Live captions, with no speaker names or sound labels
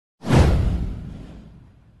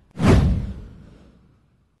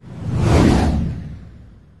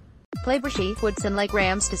playBruschi, Woodson like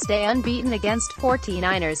Rams to stay unbeaten against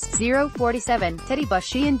 49ers. 047. Tedy,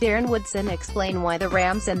 Buschi and Darren Woodson explain why the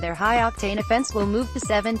Rams and their high-octane offense will move to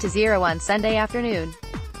 7-0 on Sunday afternoon.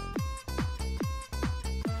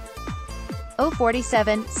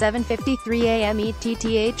 047, 7:53 a.m.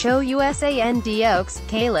 ETTHOUSAND OAKS,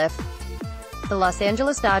 Calif. The Los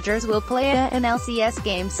Angeles Dodgers will play a NLCS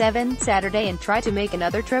Game 7 Saturday and try to make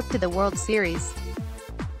another trip to the World Series.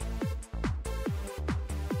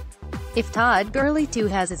 If Todd Gurley II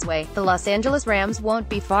has his way, the Los Angeles Rams won't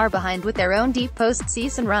be far behind with their own deep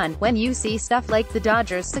postseason run. When you see stuff like the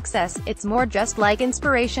Dodgers' success, it's more just like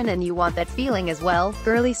inspiration and you want that feeling as well,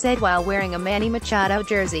 Gurley said while wearing a Manny Machado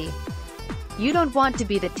jersey. You don't want to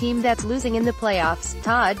be the team that's losing in the playoffs.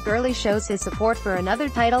 Todd Gurley shows his support for another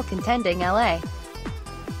title-contending LA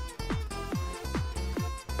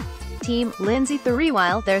team, Lindsey Tedy.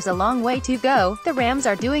 While there's a long way to go, the Rams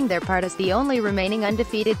are doing their part as the only remaining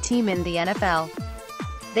undefeated team in the NFL.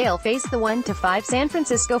 They'll face the 1-5 San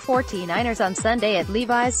Francisco 49ers on Sunday at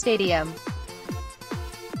Levi's Stadium.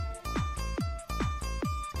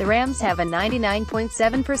 The Rams have a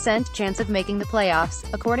 99.7% chance of making the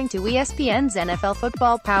playoffs, according to ESPN's NFL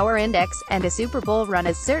Football Power Index, and a Super Bowl run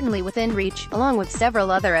is certainly within reach, along with several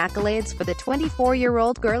other accolades for the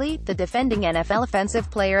 24-year-old Gurley, the defending NFL Offensive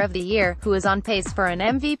Player of the Year, who is on pace for an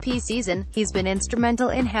MVP season. He's been instrumental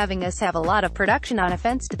in having us have a lot of production on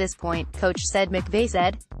offense to this point, Coach McVay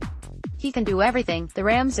said. He can do everything. The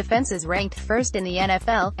Rams' defense is ranked first in the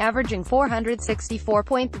NFL, averaging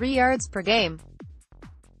 464.3 yards per game.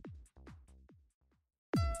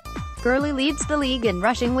 Gurley leads the league in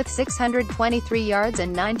rushing with 623 yards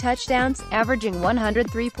and 9 touchdowns, averaging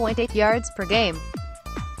 103.8 yards per game.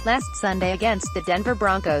 Last Sunday against the Denver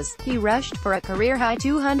Broncos, he rushed for a career-high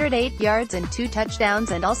 208 yards and 2 touchdowns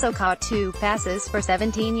and also caught 2 passes for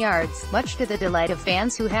 17 yards, much to the delight of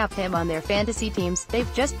fans who have him on their fantasy teams.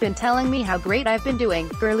 They've just been telling me how great I've been doing,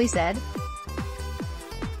 Gurley said.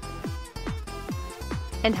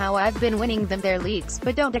 And how I've been winning them their leagues,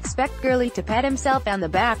 but don't expect Gurley to pat himself on the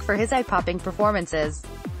back for his eye-popping performances.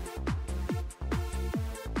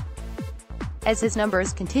 As his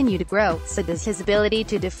numbers continue to grow, so does his ability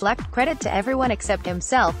to deflect credit to everyone except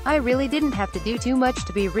himself. I really didn't have to do too much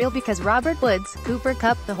to be real because Robert Woods, Cooper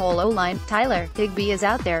Kupp, the whole O-line, Tyler Higbee is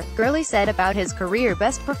out there, Gurley said about his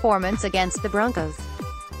career-best performance against the Broncos.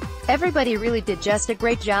 Everybody really did just a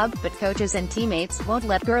great job, but coaches and teammates won't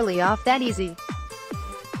let Gurley off that easy.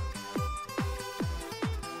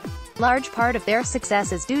 Large part of their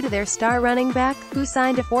success is due to their star running back, who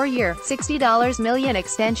signed a 4-year, $60 million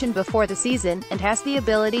extension before the season, and has the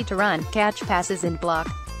ability to run, catch passes and block.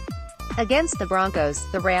 Against the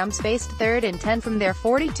Broncos, the Rams faced 3rd and 10 from their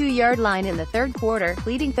 42-yard line in the third quarter,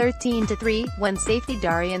 leading 13-3, when safety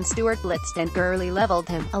Darren Stewart blitzed and Gurley leveled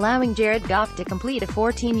him, allowing Jared Goff to complete a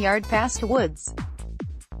 14-yard pass to Woods.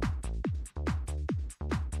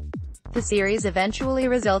 The series eventually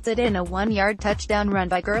resulted in a 1-yard touchdown run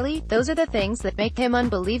by Gurley. Those are the things that make him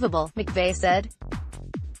unbelievable, McVay said.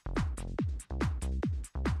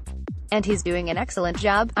 And he's doing an excellent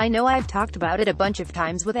job. I know I've talked about it a bunch of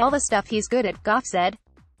times with all the stuff he's good at, Goff said.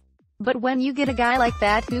 But when you get a guy like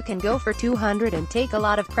that who can go for 200 and take a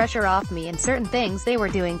lot of pressure off me and certain things they were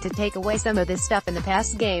doing to take away some of this stuff in the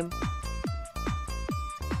past game,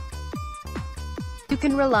 you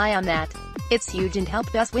can rely on that. It's huge and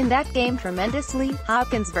helped us win that game tremendously.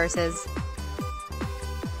 Hopkins vs.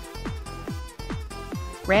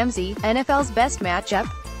 Ramsey, NFL's best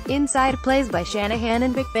matchup. Inside plays by Shanahan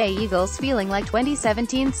and McVay. Eagles feeling like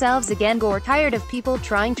 2017 selves again. Gore tired of people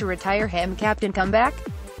trying to retire him. Captain comeback.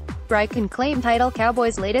 Strike can claim title.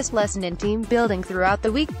 Cowboys' latest lesson in team building throughout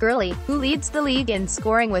the week. Gurley, who leads the league in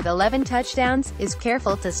scoring with 11 touchdowns, is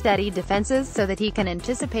careful to study defenses so that he can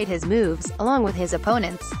anticipate his moves, along with his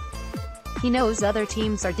opponents. He knows other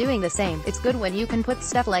teams are doing the same. It's good when you can put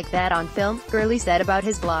stuff like that on film, Gurley said about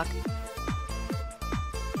his block.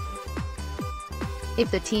 If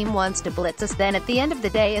the team wants to blitz us, then at the end of the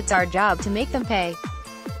day it's our job to make them pay.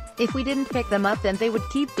 If we didn't pick them up, then they would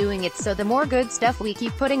keep doing it, so the more good stuff we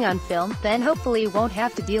keep putting on film, then hopefully won't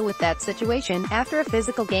have to deal with that situation. After a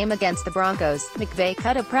physical game against the Broncos, McVay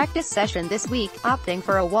cut a practice session this week, opting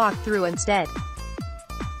for a walkthrough instead.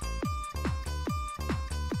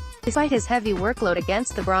 Despite his heavy workload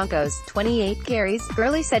against the Broncos, 28 carries,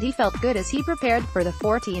 Gurley said he felt good as he prepared for the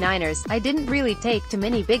 49ers. I didn't really take too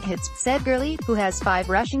many big hits, said Gurley, who has 5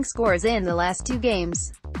 rushing scores in the last 2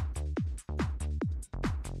 games.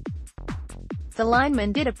 The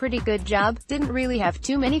lineman did a pretty good job, didn't really have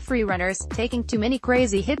too many free runners, taking too many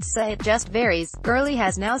crazy hits, it just varies. Gurley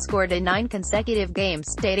has now scored in 9 consecutive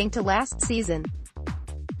games, dating to last season.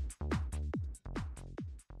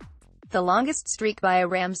 the longest streak by a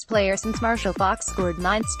Rams player since Marshall Faulk scored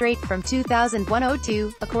 9 straight from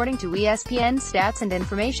 2001-02, according to ESPN Stats and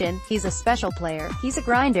Information. He's a special player. He's a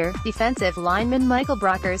grinder, defensive lineman Michael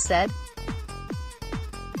Brockers said.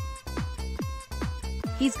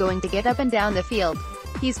 He's going to get up and down the field.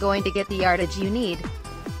 He's going to get the yardage you need.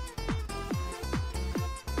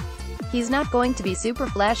 He's not going to be super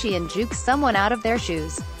flashy and juke someone out of their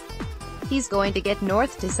shoes. He's going to get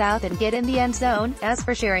north to south and get in the end zone. As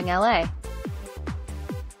for sharing LA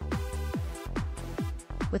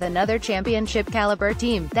with another championship-caliber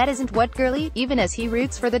team, that isn't what Gurley, even as he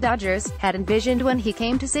roots for the Dodgers, had envisioned when he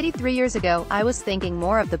came to City 3 years ago. "I was thinking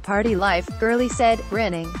more of the party life," Gurley said,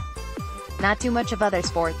 grinning. "Not too much of other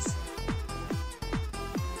sports.